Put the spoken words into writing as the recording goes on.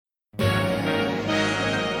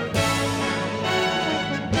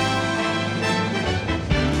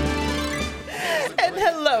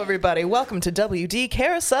everybody. Welcome to WD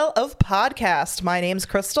Carousel of Podcast. My name's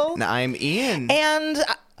Crystal. And I'm Ian. And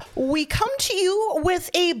we come to you with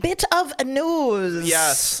a bit of news.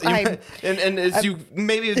 Yes. And as you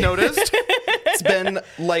maybe have noticed, it's been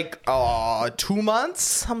like 2 months?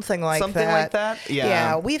 Something like that.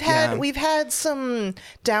 Yeah. We've had some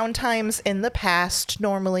downtimes in the past,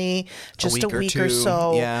 normally just a week or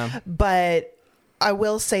so. Yeah. But I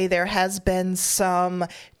will say there has been some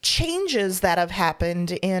changes that have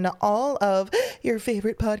happened in all of your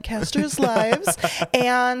favorite podcasters' lives.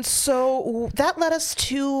 And so that led us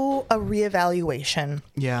to a reevaluation.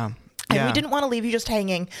 Yeah. And we didn't want to leave you just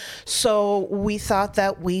hanging. So we thought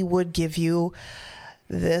that we would give you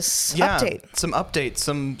this update. Some updates,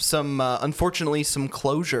 some unfortunately some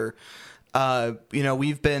closure.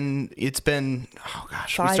 It's been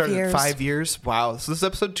 5 years. 5 years. Wow. So this is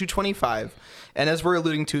episode 225. And as we're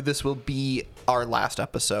alluding to, this will be our last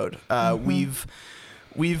episode. It's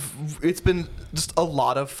been just a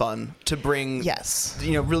lot of fun to bring,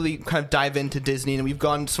 really kind of dive into Disney. And we've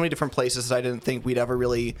gone so many different places that I didn't think we'd ever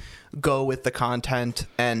really go with the content.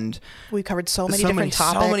 And we covered so many different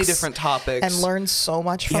topics and learned so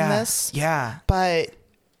much from this. Yeah. But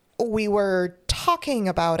we were talking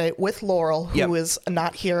about it with Laurel, who is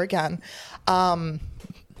not here again.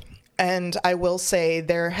 And I will say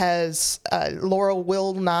Laurel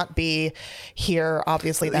will not be here,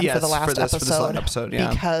 obviously, then for the last episode,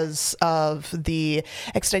 because of the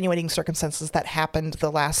extenuating circumstances that happened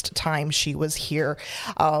the last time she was here.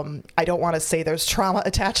 I don't want to say there's trauma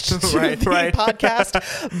attached to the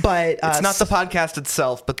podcast, but it's not the podcast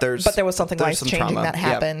itself, but there was something life-changing that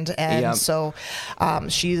happened, and so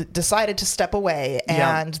she decided to step away,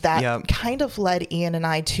 and that kind of led Ian and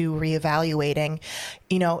I to reevaluating.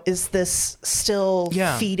 Is this still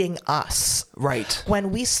feeding us? Right.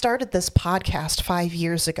 When we started this podcast 5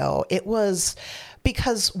 years ago, it was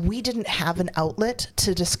because we didn't have an outlet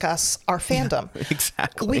to discuss our fandom. Yeah,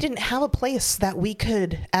 exactly. We didn't have a place that we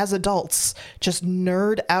could, as adults, just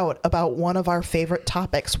nerd out about one of our favorite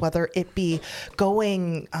topics, whether it be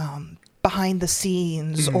going behind the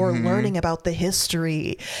scenes or learning about the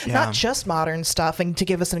history, not just modern stuff, and to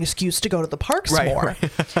give us an excuse to go to the parks more.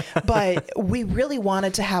 But we really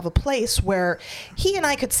wanted to have a place where he and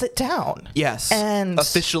I could sit down. Yes. And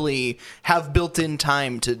officially have built-in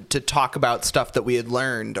time to talk about stuff that we had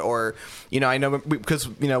learned, or, I know because,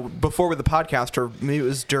 before with the podcast, or maybe it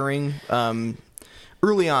was during,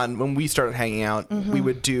 early on when we started hanging out, we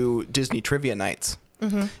would do Disney trivia nights.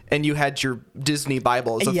 Mm-hmm. And you had your Disney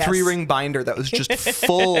Bible. It's a 3-ring binder that was just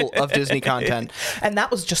full of Disney content. And that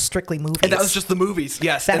was just strictly movies. And that was just the movies,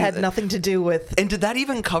 yes. That had nothing to do with... And did that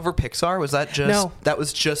even cover Pixar? Was that just... No. That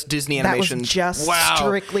was just Disney animation? That was just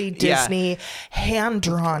strictly Disney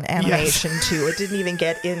hand-drawn animation, too. It didn't even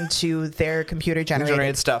get into their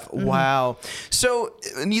computer-generated stuff. Mm-hmm. Wow. So,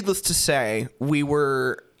 needless to say, we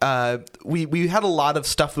were... we had a lot of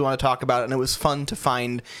stuff we want to talk about, and it was fun to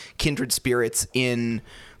find kindred spirits in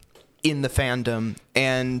the fandom,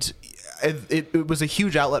 and it was a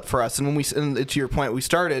huge outlet for us. And and to your point, we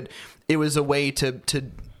started, it was a way to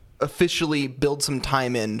officially build some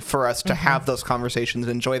time in for us to have those conversations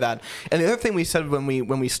and enjoy that. And the other thing we said when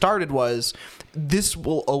we started was, this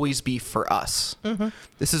will always be for us.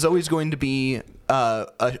 This is always going to be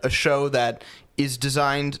a show that is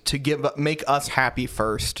designed to make us happy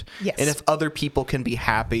first. Yes. And if other people can be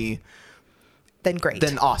happy, then great.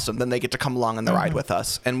 Then awesome. Then they get to come along on the ride with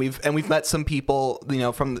us. And we've met some people,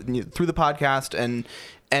 through the podcast, and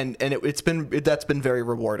that's been very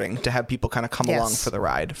rewarding to have people kind of come along for the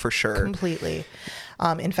ride, for sure. Completely.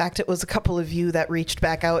 In fact, it was a couple of you that reached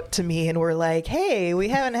back out to me and were like, "Hey, we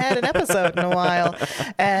haven't had an episode in a while,"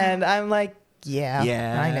 and I'm like, Yeah,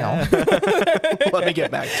 I know. Let me get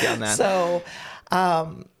back to you on that. So,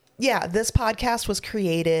 this podcast was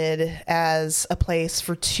created as a place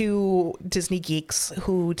for two Disney geeks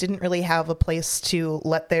who didn't really have a place to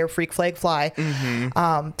let their freak flag fly,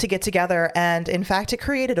 to get together. And in fact, it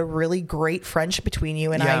created a really great friendship between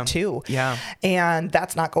you and I too. Yeah. And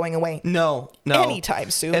that's not going away. No.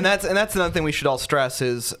 Anytime soon. And that's another thing we should all stress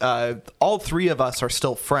is all three of us are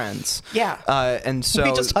still friends. Yeah. And so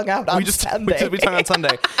we just hung out on Sunday. We hung out on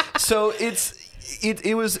Sunday. So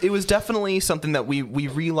it was definitely something that we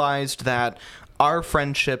realized that our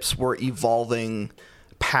friendships were evolving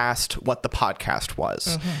past what the podcast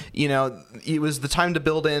was. It was the time to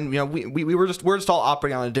build in. We're just all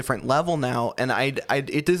operating on a different level now, and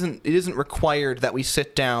it isn't required that we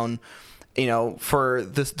sit down, for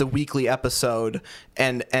the weekly episode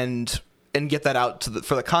and get that out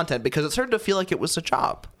for the content, because it started to feel like it was a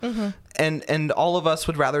job, and all of us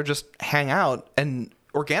would rather just hang out and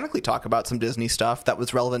organically talk about some Disney stuff that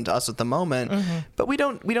was relevant to us at the moment, but we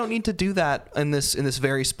don't need to do that in this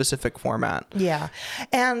very specific format. Yeah.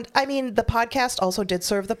 And I mean, the podcast also did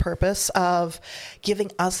serve the purpose of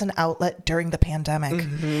giving us an outlet during the pandemic.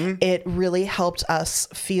 It really helped us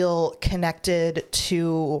feel connected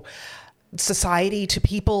to society, to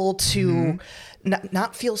people, to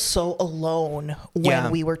not feel so alone when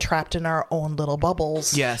we were trapped in our own little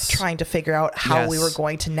bubbles, trying to figure out how we were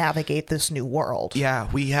going to navigate this new world. Yeah,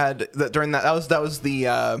 we had during that was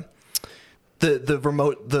the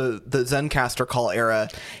remote the Zencastr call era.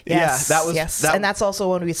 Yes, yeah, that was and that's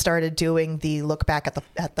also when we started doing the look back at the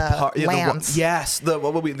lands.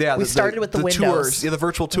 We started with the windows. tours, the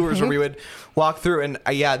virtual tours where we would walk through, and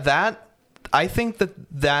that. I think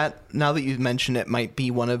that now that you mention it might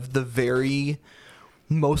be one of the very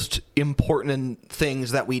most important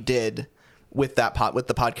things that we did with the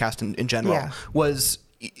podcast in general was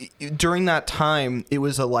during that time. It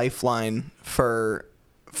was a lifeline for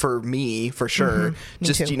me, for sure.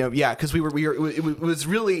 Just too. Because we were it was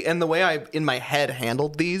really, and the way I in my head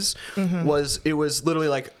handled these was literally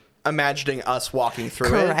like imagining us walking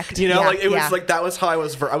through it. It was like that was how I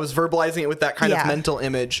was verbalizing it with that kind of mental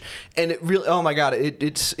image, and it really, oh my god,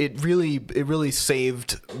 it really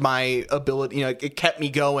saved my ability. It kept me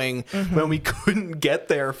going when we couldn't get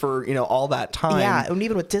there for all that time. Yeah, and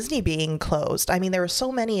even with Disney being closed, I mean, there were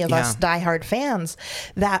so many of us diehard fans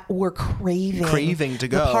that were craving to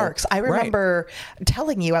go the parks. I remember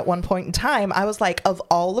telling you at one point in time, I was like, of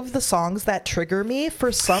all of the songs that trigger me,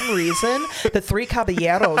 for some reason, the Three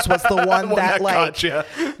Caballeros was the one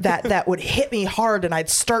that would hit me hard, and I'd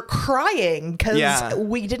start crying because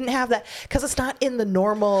we didn't have that, because it's not in the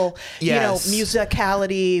normal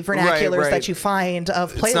musicality vernaculars that you find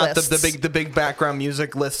of playlists. It's not the big background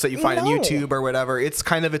music lists that you find on YouTube or whatever. It's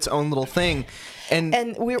kind of its own little thing,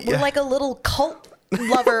 and we're like a little cult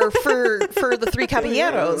lover for the Three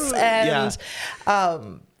Caballeros, and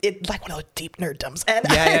it like one of those deep nerddoms, and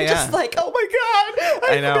I'm just like, oh my god,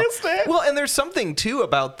 I missed it. Well, and there's something too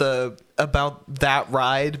about that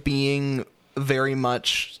ride being very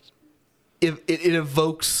much it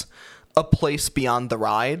evokes a place beyond the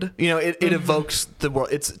ride. It evokes the world.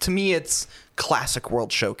 It's classic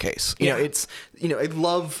World Showcase. I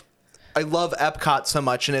love Epcot so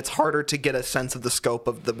much, and it's harder to get a sense of the scope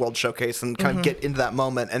of the World Showcase and kind of get into that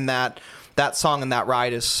moment. And that song and that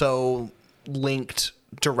ride is so linked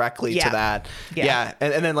directly to that.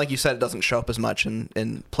 And then, like you said, it doesn't show up as much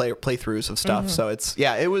in playthroughs of stuff. So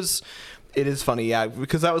it is funny,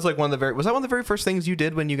 because that was like one of the very first things you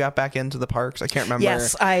did when you got back into the parks? I can't remember.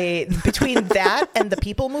 Yes, between that and the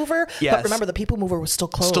People Mover. But remember, the People Mover was still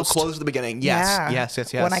closed. Still closed at the beginning.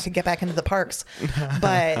 Yes. When I could get back into the parks.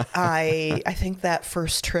 But I think that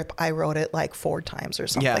first trip I rode it like 4 times or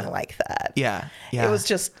something like that. Yeah.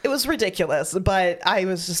 It was ridiculous, but I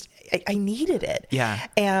needed it. Yeah.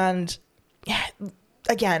 And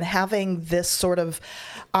again, having this sort of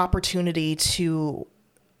opportunity to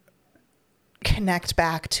connect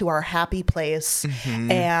back to our happy place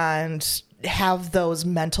and have those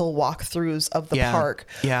mental walkthroughs of the park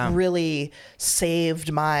really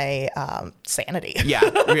saved my sanity.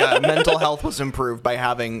 Mental health was improved by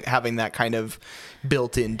having that kind of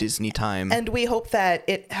built-in Disney time, and we hope that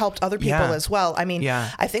it helped other people as well. I mean,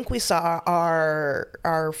 I think we saw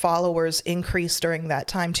our followers increase during that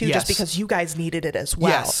time too, just because you guys needed it as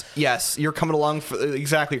well. Yes, you're coming along coming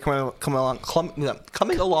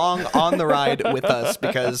along on the ride with us,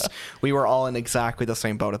 because we were all in exactly the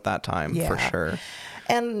same boat at that time, for sure.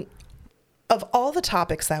 And of all the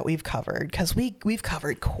topics that we've covered, because we've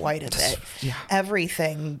covered quite a bit,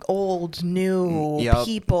 everything, old, new,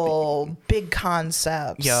 people, big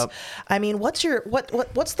concepts. I mean, what's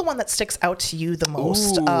the one that sticks out to you the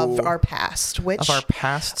most of our past? Which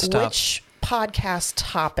podcast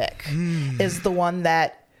topic is the one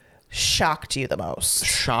that shocked you the most?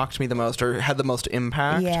 Shocked me the most, or had the most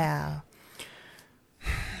impact? Yeah. I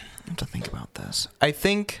have to think about this. I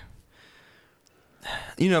think,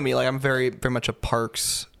 you know me, like I'm very, very much a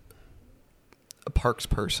parks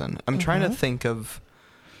person. I'm trying to think of.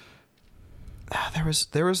 There was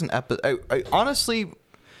an episode. I honestly,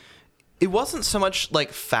 it wasn't so much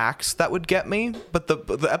like facts that would get me, but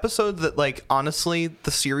the episode that, like, honestly,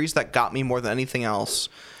 the series that got me more than anything else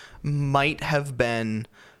might have been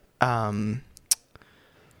the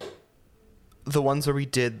ones where we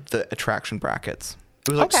did the attraction brackets. It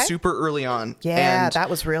was like Okay. super early on. Yeah, And that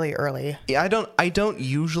was really early. yeah, I don't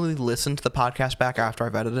usually listen to the podcast back after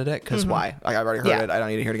I've edited it because why? Like, I've already heard Yeah. it. I don't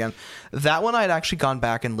need to hear it again. That one I'd actually gone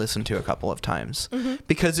back and listened to a couple of times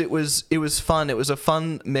because it was fun. It was a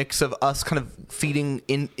fun mix of us kind of feeding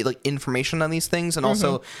in like information on these things and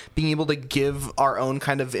also being able to give our own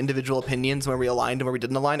kind of individual opinions where we aligned and where we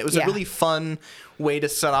didn't align. It was a Yeah. really fun way to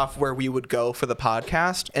set off where we would go for the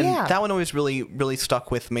podcast, and Yeah. that one always really stuck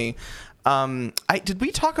with me. Did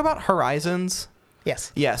we talk about Horizons?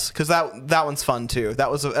 Yes. Yes, because that one's fun too.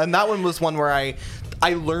 That one was one where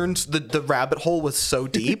I learned the rabbit hole was so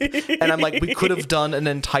deep, and I'm like, we could have done an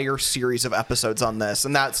entire series of episodes on this,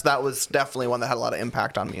 and that was definitely one that had a lot of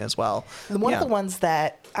impact on me as well. One Yeah. of the ones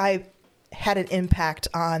that I had an impact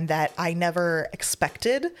on that I never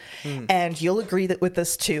expected, and you'll agree that with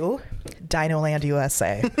this too, Dinoland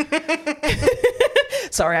USA.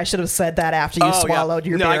 Sorry, I should have said that after you swallowed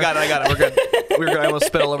your beer. No, I got it. We're good. We're good. I almost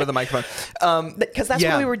spit all over the microphone. Because that's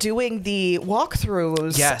Yeah. when we were doing the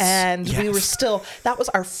walkthroughs, Yes, and we were yes. still. That was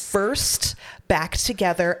our first back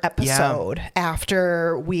together episode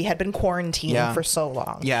after we had been quarantined Yeah. for so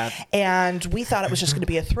long. Yeah. and we thought it was just going to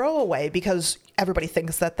be a throwaway because everybody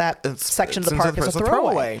thinks that section of the It's park is a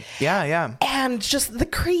throwaway. Yeah. And just the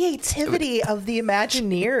creativity of the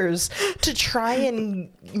Imagineers to try and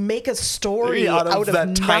make a story out of that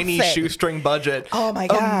nothing. tiny shoestring budget. Oh my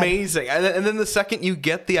God. Amazing! And then the second you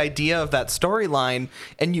get the idea of that storyline,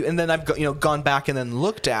 and then I've gone back and then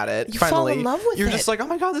looked at it. You fall finally, in love with you're it. just like, oh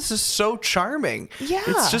my God, this is so charming. Yeah.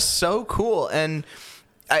 It's just so cool, and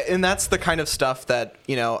that's the kind of stuff that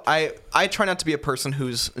I try not to be a person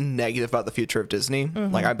who's negative about the future of Disney.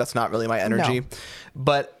 Like that's not really my energy. No.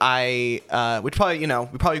 But we probably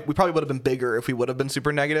would have been bigger if we would have been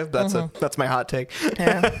super negative. That's my hot take.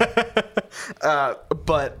 Yeah.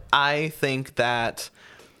 But I think that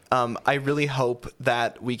I really hope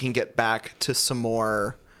that we can get back to some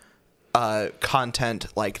more content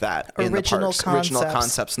like that in the parks, original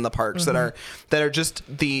concepts in the parks that are just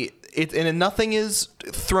and nothing is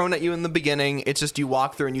thrown at you in the beginning. It's just you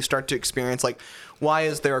walk through and you start to experience like, why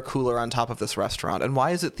is there a cooler on top of this restaurant, and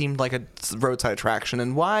why is it themed like a roadside attraction,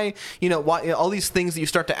 and why all these things that you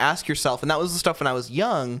start to ask yourself. And that was the stuff when I was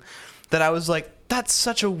young that I was like, that's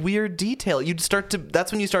such a weird detail.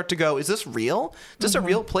 That's when you start to go, is this real? Is this a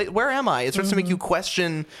real place? Where am I? It starts to make you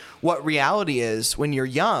question what reality is when you're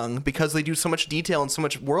young, because they do so much detail and so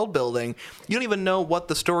much world building. You don't even know what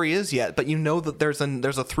the story is yet, but you know that there's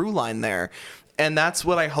a through line there. And that's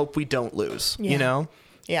what I hope we don't lose, Yeah.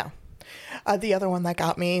 The other one that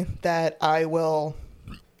got me that I will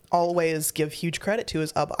always give huge credit to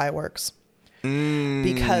is Ub Iwerks.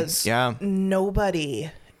 Because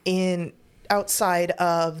nobody outside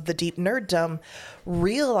of the deep nerddom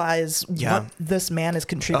realize what this man has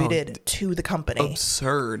contributed to the company.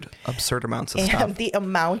 Absurd amounts of And stuff. the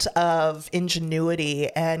amount of ingenuity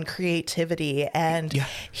and creativity, and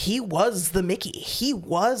he was the Mickey. He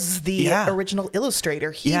was the original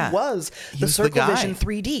illustrator. He was the was the Circle guy. Vision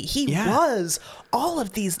 3D. He was all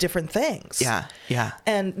of these different things. Yeah.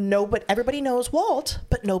 And everybody knows Walt,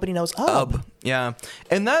 but nobody knows Ub. Yeah.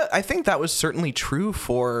 And I think that was certainly true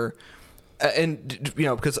for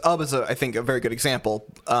because Ub is I think a very good example,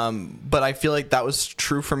 but I feel like that was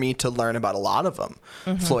true for me to learn about a lot of them.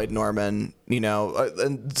 Floyd Norman,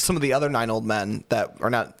 and some of the other 9 old men that are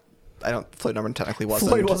not. Floyd Norman technically wasn't.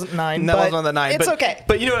 Floyd wasn't 9. That wasn't on the 9. It's okay.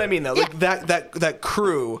 But you know what I mean, though. Like that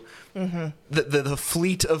crew, the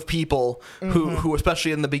fleet of people who,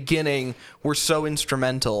 especially in the beginning, were so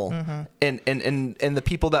instrumental, and the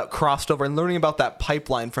people that crossed over and learning about that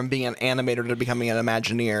pipeline from being an animator to becoming an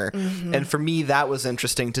Imagineer. And for me, that was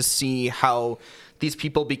interesting to see how these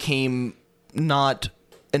people became not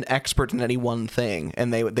an expert in any one thing,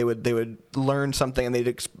 and they would learn something, and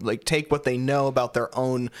they'd take what they know about their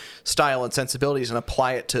own style and sensibilities and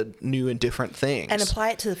apply it to new and different things, and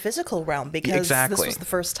apply it to the physical realm, because this was the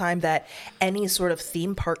first time that any sort of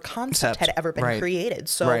theme park concept had ever been created.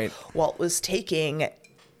 So Walt was taking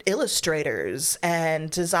illustrators and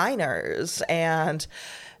designers and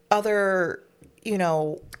other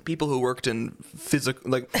people who worked in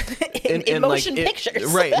physical, in motion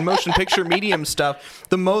pictures, right? In motion picture medium stuff.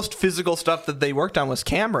 The most physical stuff that they worked on was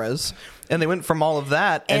cameras, and they went from all of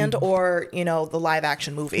that or the live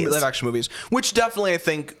action movies, which definitely I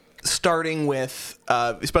think. Starting with,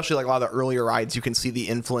 especially like a lot of the earlier rides, you can see the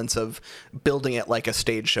influence of building it like a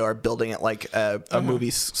stage show or building it like a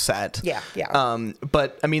movie set. Yeah.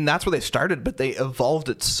 But I mean, that's where they started, but they evolved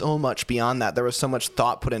it so much beyond that. There was so much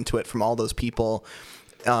thought put into it from all those people.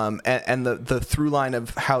 and the through line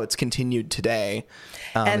of how it's continued today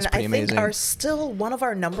And is pretty I think amazing. one of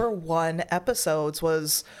our number one episodes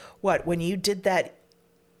was when you did that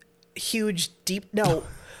huge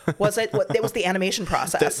was it the animation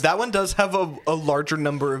process? That one does have a larger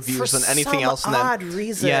number of views For than anything some else. odd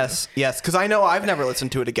reason. Yes, because I know I've never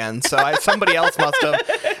listened to it again, so somebody else must have.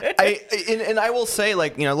 And I will say,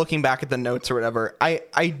 like, looking back at the notes or whatever, I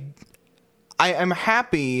am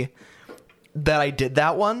happy that I did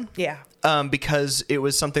that one. Yeah. Because it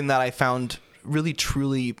was something that I found really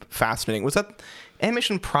truly fascinating. Was that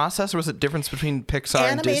animation process, or was it difference between Pixar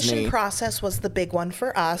and Disney? Animation process was the big one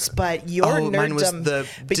for us, but your nerddom mine was the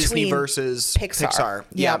Disney versus Pixar.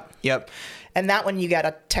 Yep. And that one you got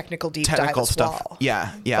a technical deep dive as stuff. well.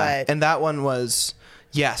 Yeah. But, and that one was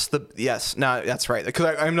no, that's right.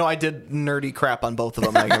 Because I know I did nerdy crap on both of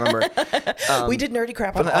them. I remember we did nerdy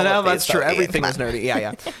crap on all I know of that's these, true. though, Ian. Everything was nerdy.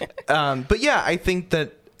 Yeah. But yeah, I think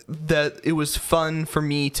that it was fun for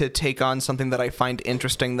me to take on something that I find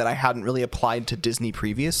interesting that I hadn't really applied to Disney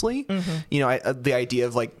previously. Mm-hmm. The idea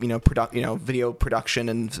of video production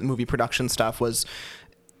and movie production stuff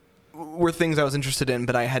were things I was interested in,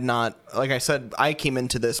 but I had not, like I said, I came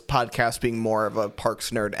into this podcast being more of a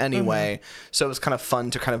parks nerd anyway. Mm-hmm. So it was kind of fun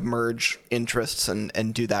to kind of merge interests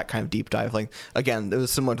and do that kind of deep dive. Like, again, it was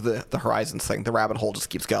similar to the Horizons thing. The rabbit hole just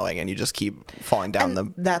keeps going and you just keep falling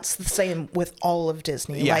down That's the same with all of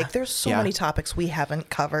Disney. Yeah. Like, there's so many topics we haven't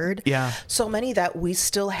covered. Yeah. So many that we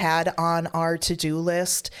still had on our to-do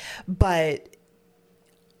list, but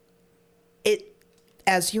it,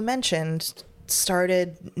 as you mentioned,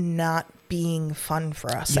 started not being fun for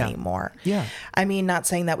us anymore. Yeah. I mean, not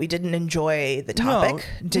saying that we didn't enjoy the topic.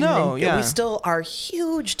 We still are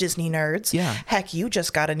huge Disney nerds. Yeah. Heck, you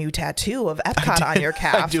just got a new tattoo of Epcot on your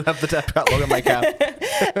calf. I do have the Epcot logo on my calf.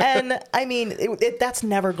 And I mean, that's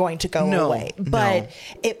never going to go away. But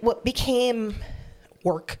it became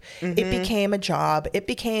work. Mm-hmm. It became a job. It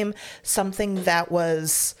became something that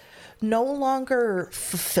was no longer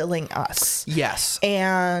fulfilling us. Yes.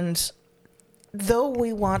 And though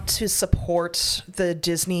we want to support the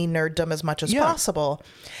Disney nerddom as much as possible,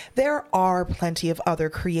 there are plenty of other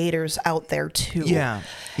creators out there too. Yeah.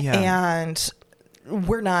 And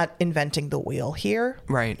we're not inventing the wheel here.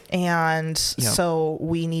 Right. And so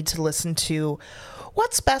we need to listen to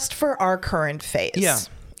what's best for our current phase. Yeah.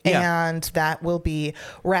 And that will be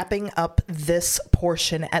wrapping up this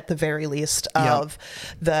portion at the very least of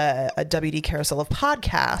the WD Carousel of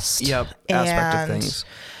Podcasts. Aspect of things.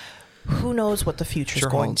 Who knows what the future is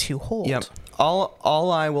going to hold. Yep.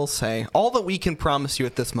 All I will say, all that we can promise you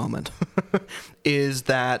at this moment is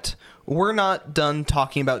that we're not done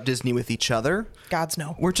talking about Disney with each other. God's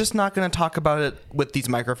no. We're just not going to talk about it with these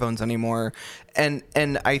microphones anymore. And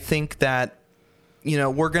I think that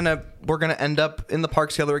we're gonna end up in the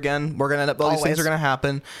parks together again. We're gonna end up. All these things are gonna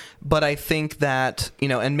happen. But I think that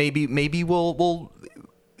and maybe we'll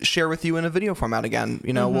share with you in a video format again.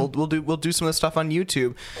 Mm-hmm. We'll do some of this stuff on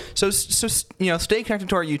YouTube. So stay connected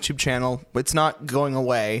to our YouTube channel. It's not going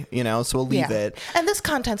away. So we'll leave it. And this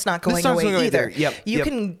content's not going away either. You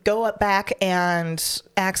can go back and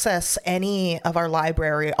access any of our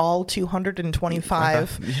library, all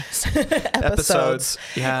 225 episodes.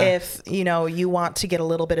 Yeah. If you want to get a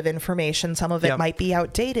little bit of information, some of it might be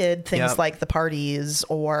outdated. Things like the parties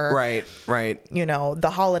or right. The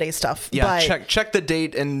holiday stuff. Yeah. But check the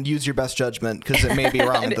date and use your best judgment because it may be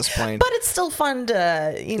wrong at this point. But it's still fun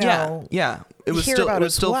to It was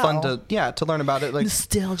still fun to learn about it, like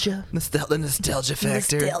nostalgia. The nostalgia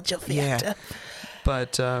factor. Nostalgia factor. Yeah.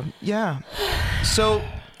 But so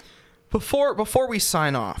before we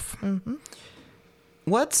sign off,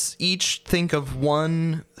 let's each think of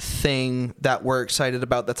one thing that we're excited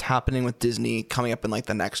about that's happening with Disney coming up in like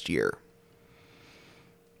the next year.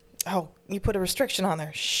 Oh, you put a restriction on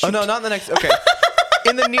there. Shoot. Oh no, not the next. Okay.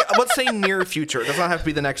 In the let's say near future. It does not have to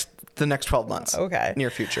be the next 12 months. Okay. Near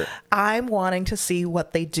future. I'm wanting to see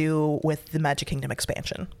what they do with the Magic Kingdom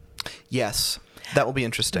expansion. Yes. That will be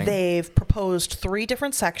interesting. They've proposed 3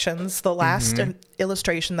 different sections. The last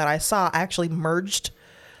illustration that I saw actually merged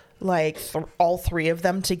all 3 of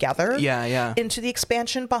them together into the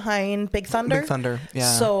expansion behind Big Thunder. Big Thunder,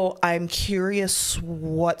 yeah. So I'm curious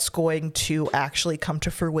what's going to actually come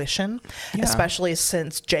to fruition, especially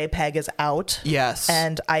since JPEG is out. Yes.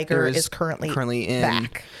 And Iger is currently in.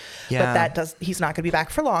 back. Yeah. But he's not going to be back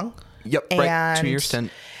for long. Yep, right. 2-year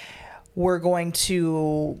stint. We're going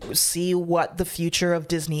to see what the future of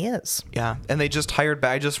Disney is. Yeah. And they just hired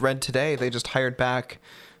back, I just read today, they just hired back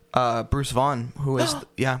Bruce Vaughn, who is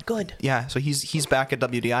good. Yeah, so he's back at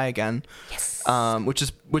WDI again. Yes.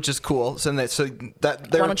 Which is cool. So that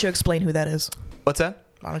why don't you explain who that is? What's that?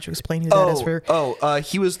 Why don't you explain who that is for?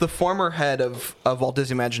 He was the former head of Walt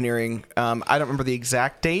Disney Imagineering. I don't remember the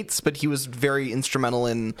exact dates, but he was very instrumental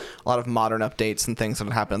in a lot of modern updates and things that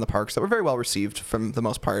had happened in the parks that were very well received for the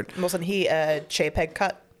most part. Wasn't he a JPEG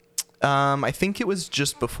cut? I think it was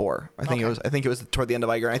just before. I think it was toward the end of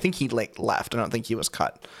Iger. I think he left. I don't think he was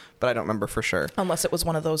cut, but I don't remember for sure. Unless it was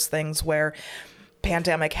one of those things where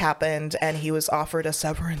pandemic happened and he was offered a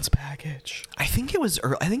severance package. I think it was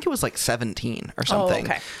like 17 or something.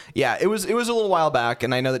 Oh, okay. Yeah, it was a little while back,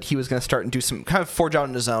 and I know that he was going to start and do some kind of forge out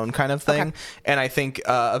on his own kind of thing. Okay. And I think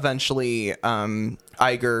eventually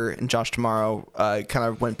Iger and Josh Tomorrow kind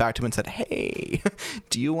of went back to him and said, "Hey,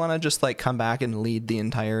 do you want to just like come back and lead the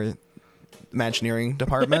entire Imagineering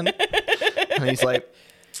department?" And he's like,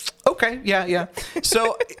 "Okay, yeah."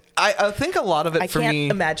 So I think a lot of it for me... I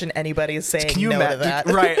can't imagine anybody saying to that.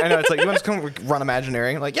 Right, I know. It's like, you want to come run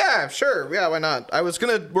Imagineering? Like, yeah, sure. Yeah, why not? I was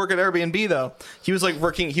going to work at Airbnb, though. He was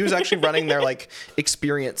actually running their, like,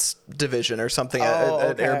 experience division or something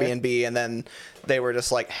at Airbnb, and then they were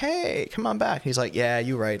just like, hey, come on back. He's like, yeah,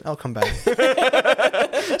 you're right. I'll come back.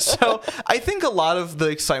 So I think a lot of the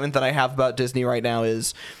excitement that I have about Disney right now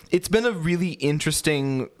is it's been a really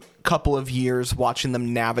interesting couple of years watching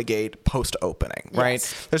them navigate post-opening, right?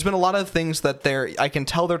 Yes. There's been a lot of things that I can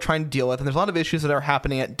tell they're trying to deal with, and there's a lot of issues that are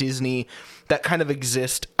happening at Disney that kind of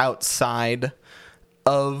exist outside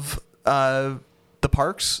of the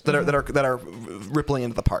parks that are rippling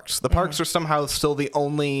into the parks. The parks are somehow still the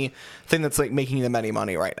only thing that's like making them any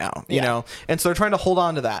money right now, you know? And so they're trying to hold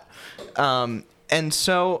on to that. And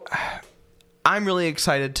so I'm really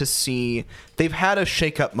excited to see they've had a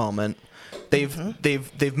shake-up moment.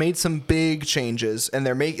 They've made some big changes, and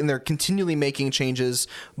they're continually making changes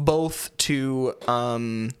both to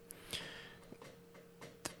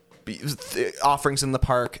offerings in the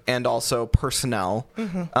park and also personnel.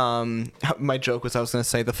 My joke was I was going to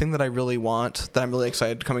say the thing that I really want, that I'm really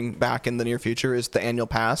excited coming back in the near future, is the annual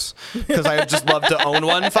pass, because I would just love to own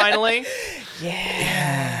one finally.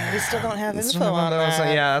 Yeah. We still don't have info on that. So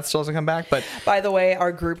yeah, that still doesn't come back. But by the way,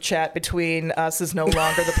 our group chat between us is no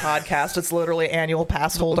longer the podcast. It's literally annual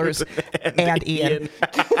pass holders and Ian.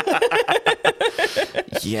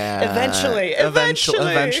 Yeah.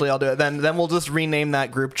 Eventually I'll do it. Then we'll just rename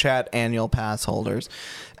that group chat annual pass holders.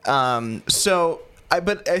 But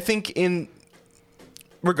I think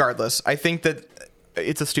regardless, I think that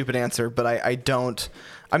it's a stupid answer, but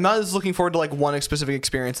I'm not as looking forward to like one specific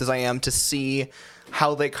experience as I am to see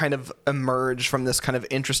how they kind of emerge from this kind of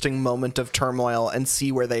interesting moment of turmoil and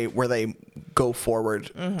see where they go forward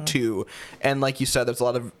to. And like you said, there's a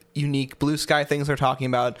lot of unique blue sky things they're talking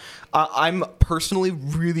about. I'm personally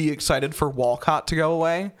really excited for Walcott to go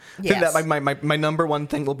away. Yes. I think that my number one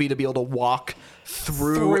thing will be to be able to walk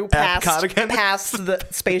through Epcot again, past the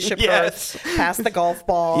spaceship yes. Earth, past the golf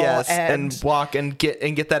ball, yes, and walk and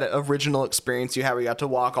get that original experience you had where you got to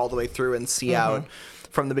walk all the way through and see out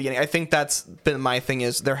from the beginning. I think that's been my thing,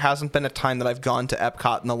 is there hasn't been a time that I've gone to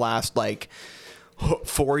Epcot in the last like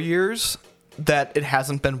 4 years that it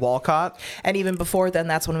hasn't been Walcott. And even before then,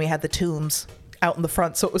 that's when we had the tombs out in the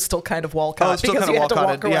front, so it was still kind of Walcott. Oh, it's still kind of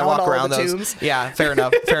Walcott. Walk around those. Tombs. Yeah, fair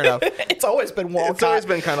enough. It's always been Walcott. It's always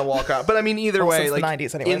been kind of Walcott. But I mean, either way, since like the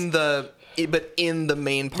 90s anyways. in the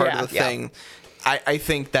main part of the thing, I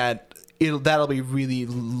think that that'll be really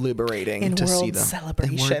liberating to see them.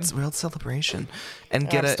 World celebration,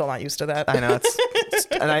 and I'm still not used to that. I know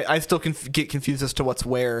and I still get confused as to what's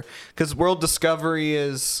where, because World Discovery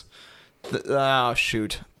is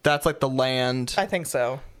that's like the land. I think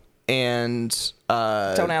so. And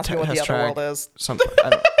don't ask me what the other world is.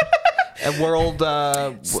 A world.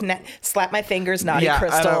 Slap my fingers, naughty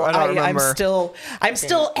Crystal. I don't remember. I'm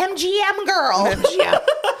still MGM girl. MGM.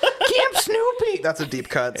 Camp Snoopy. That's a deep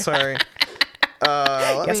cut. Sorry.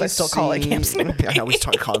 Yes, I still call it Camp Snoopy. Yeah, we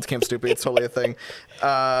still call it Camp Snoopy. It's totally a thing.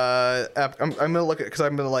 I'm gonna look at, because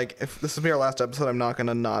I'm gonna like, if this is our last episode, I'm not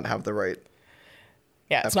gonna not have the right.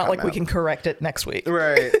 Yeah, it's not like we can correct it next week.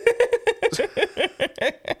 Right.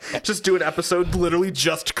 Just do an episode literally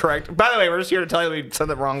just correct. By the way, we're just here to tell you we said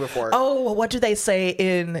that wrong before. Oh, what do they say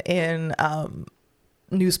in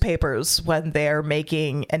newspapers when they're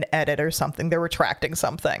making an edit or something? They're retracting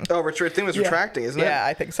something. Oh, I think it was retracting, isn't it? Yeah,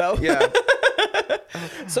 I think so. Yeah.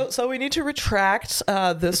 So we need to retract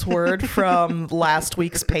this word from last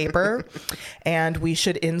week's paper, and we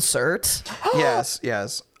should insert. Yes.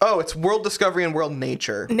 Oh, it's World Discovery and World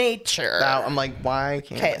Nature. Now, I'm like, why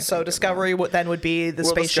can't Okay, so Discovery then would be the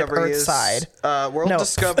spaceship Earth side. World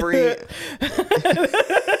Discovery...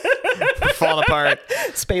 Falling apart.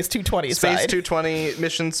 Space 220 Space side. 220,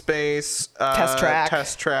 Mission Space, Test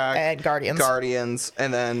Track, and Guardians.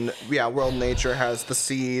 And then, World Nature has the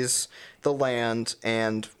seas, the land,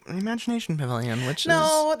 and the Imagination Pavilion, which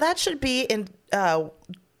No, that should be in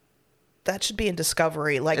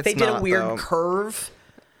Discovery. Like, It's they did a not, weird though. curve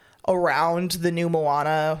around the new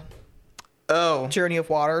Moana Journey of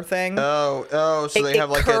Water thing. So they have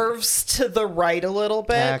like curves to the right a little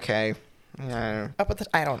bit. Okay. Yeah. Up at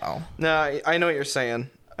I don't know. No, I know what you're saying.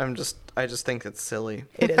 I just think it's silly.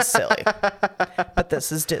 It is silly. But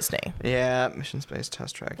this is Disney. Yeah, Mission Space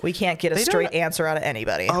Test Track. We can't get a They straight don't- answer out of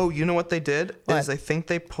anybody. Oh, you know what they did? What? Is I think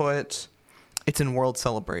they put it's in World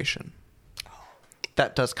Celebration.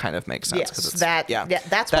 That does kind of make sense. Yes, 'cause it's,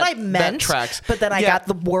 that's what I meant. That tracks. But then I got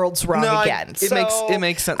the worlds wrong again. It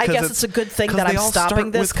makes sense. I 'cause guess it's a good thing 'cause that they I'm all stopping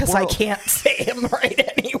start this with because I world. can't say him right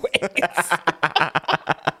anyways.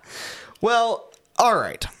 Well, all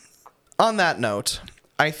right. On that note,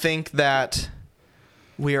 I think that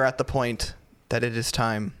we are at the point that it is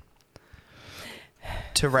time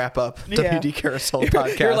to wrap up WD Carousel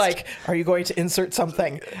podcast. You're like, are you going to insert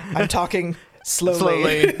something? I'm talking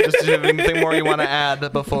slowly. Just do you have anything more you want to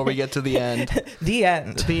add before we get to the end? The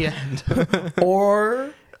end. The end.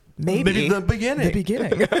 Or maybe the beginning. The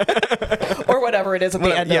beginning. Or whatever it is at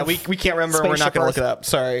the end of we can't remember. We're not going to look it up.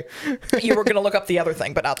 Sorry. You were going to look up the other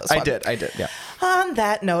thing, but not this one. I did, yeah. On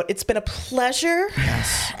that note, it's been a pleasure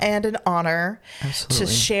and an honor to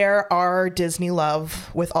share our Disney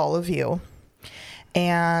love with all of you.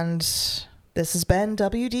 And this has been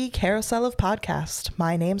WD Carousel of Podcast.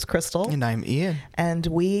 My name's Crystal. And I'm Ian. And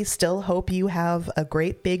we still hope you have a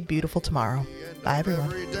great, big, beautiful tomorrow. Bye, everyone.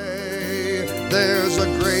 Every day there's a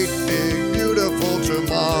great, big, beautiful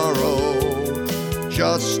tomorrow.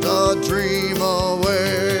 Just a dream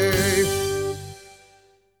away.